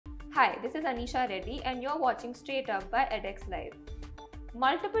Hi, this is Anisha Reddy and you're watching Straight Up by EdexLive.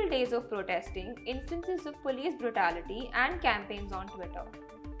 Multiple days of protesting, instances of police brutality and campaigns on Twitter.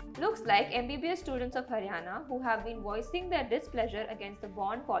 Looks like MBBS students of Haryana who have been voicing their displeasure against the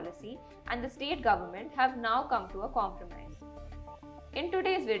bond policy and the state government have now come to a compromise. In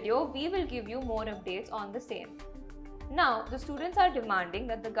today's video, we will give you more updates on the same. Now, the students are demanding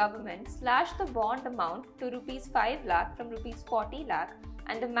that the government slash the bond amount to Rs 5 lakh from Rs 40 lakh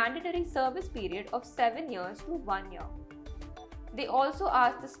and the mandatory service period of 7 years to 1 year. They also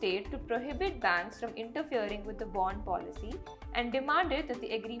asked the state to prohibit banks from interfering with the bond policy and demanded that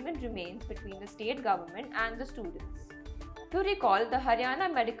the agreement remains between the state government and the students. To recall, the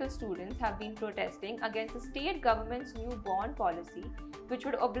Haryana medical students have been protesting against the state government's new bond policy, which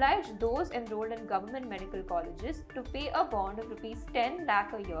would oblige those enrolled in government medical colleges to pay a bond of Rs 10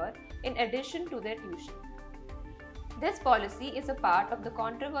 lakh a year in addition to their tuition. This policy is a part of the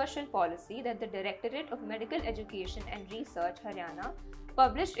controversial policy that the Directorate of Medical Education and Research, Haryana,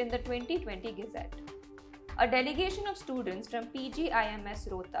 published in the 2020 Gazette. A delegation of students from PGIMS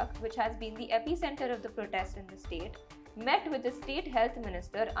Rohtak, which has been the epicenter of the protest in the state, met with the State Health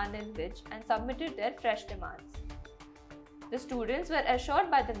Minister Anil Vij and submitted their fresh demands. The students were assured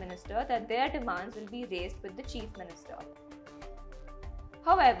by the minister that their demands will be raised with the Chief Minister.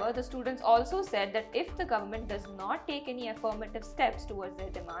 However, the students also said that if the government does not take any affirmative steps towards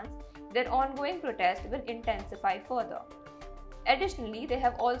their demands, their ongoing protest will intensify further. Additionally, they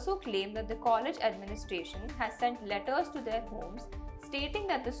have also claimed that the college administration has sent letters to their homes stating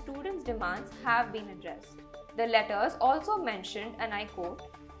that the students' demands have been addressed. The letters also mentioned, and I quote,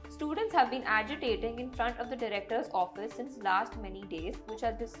 "Students have been agitating in front of the director's office since last many days, which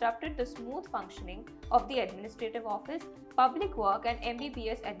has disrupted the smooth functioning of the administrative office, public work and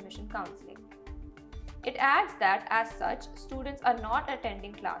MBBS admission counselling." It adds that, as such, students are not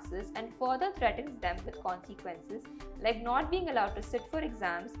attending classes and further threatens them with consequences like not being allowed to sit for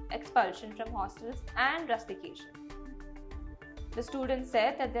exams, expulsion from hostels and rustication. The students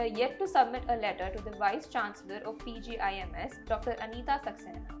said that they are yet to submit a letter to the Vice Chancellor of PGIMS, Dr. Anita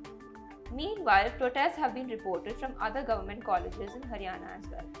Saxena. Meanwhile, protests have been reported from other government colleges in Haryana as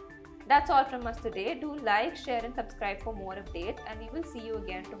well. That's all from us today. Do like, share and subscribe for more updates and we will see you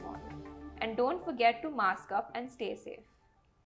again tomorrow. And don't forget to mask up and stay safe.